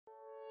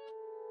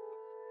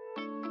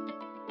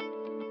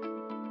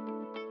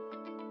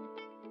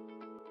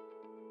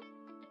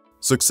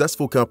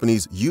Successful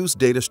companies use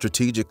data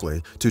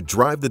strategically to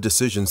drive the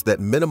decisions that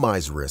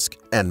minimize risk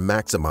and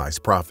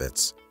maximize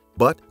profits.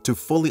 But to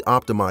fully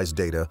optimize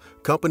data,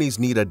 companies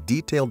need a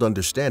detailed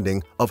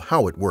understanding of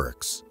how it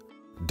works.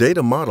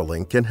 Data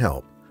modeling can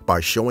help by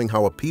showing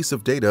how a piece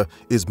of data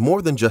is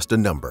more than just a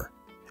number.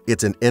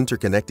 It's an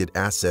interconnected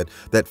asset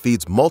that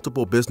feeds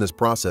multiple business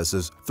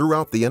processes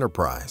throughout the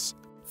enterprise.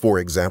 For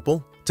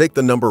example, take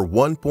the number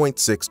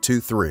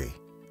 1.623.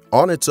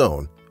 On its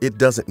own, it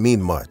doesn't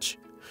mean much.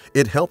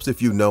 It helps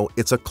if you know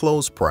it's a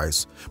close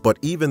price, but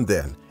even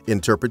then,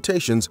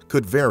 interpretations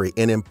could vary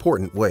in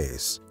important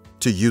ways.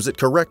 To use it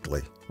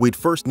correctly, we'd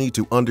first need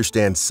to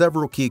understand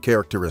several key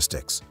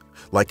characteristics,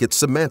 like its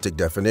semantic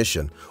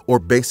definition or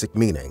basic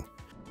meaning,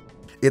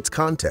 its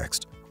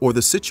context or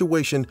the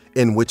situation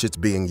in which it's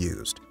being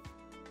used,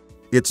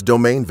 its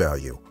domain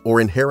value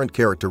or inherent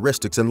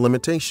characteristics and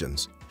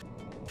limitations,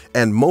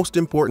 and most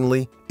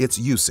importantly, its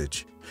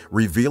usage,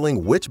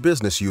 revealing which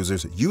business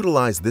users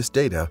utilize this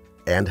data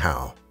and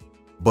how.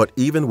 But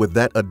even with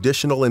that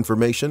additional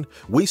information,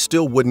 we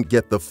still wouldn't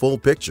get the full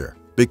picture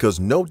because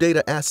no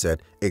data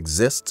asset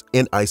exists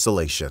in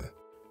isolation.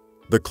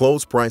 The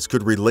close price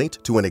could relate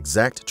to an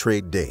exact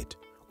trade date,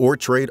 or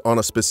trade on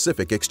a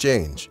specific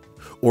exchange,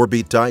 or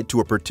be tied to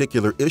a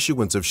particular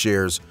issuance of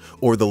shares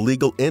or the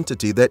legal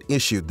entity that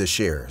issued the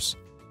shares.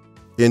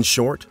 In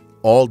short,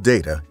 all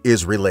data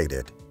is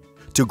related.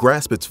 To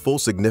grasp its full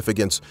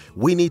significance,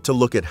 we need to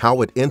look at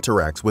how it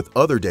interacts with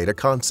other data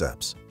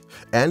concepts.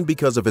 And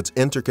because of its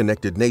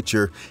interconnected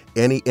nature,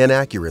 any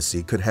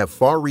inaccuracy could have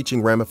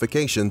far-reaching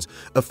ramifications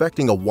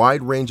affecting a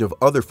wide range of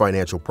other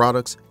financial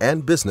products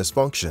and business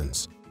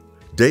functions.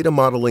 Data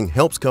modeling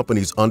helps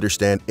companies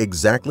understand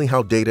exactly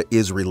how data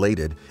is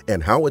related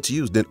and how it's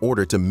used in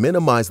order to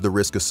minimize the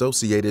risk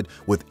associated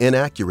with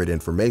inaccurate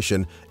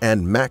information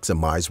and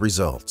maximize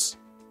results.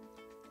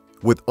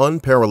 With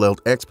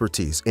unparalleled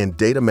expertise in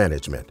data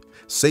management,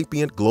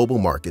 Sapient Global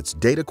Markets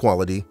data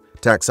quality,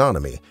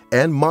 taxonomy,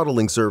 and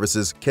modeling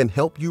services can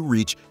help you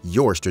reach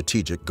your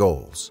strategic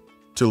goals.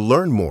 To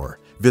learn more,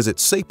 visit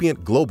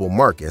Sapient Global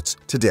Markets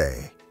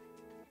today.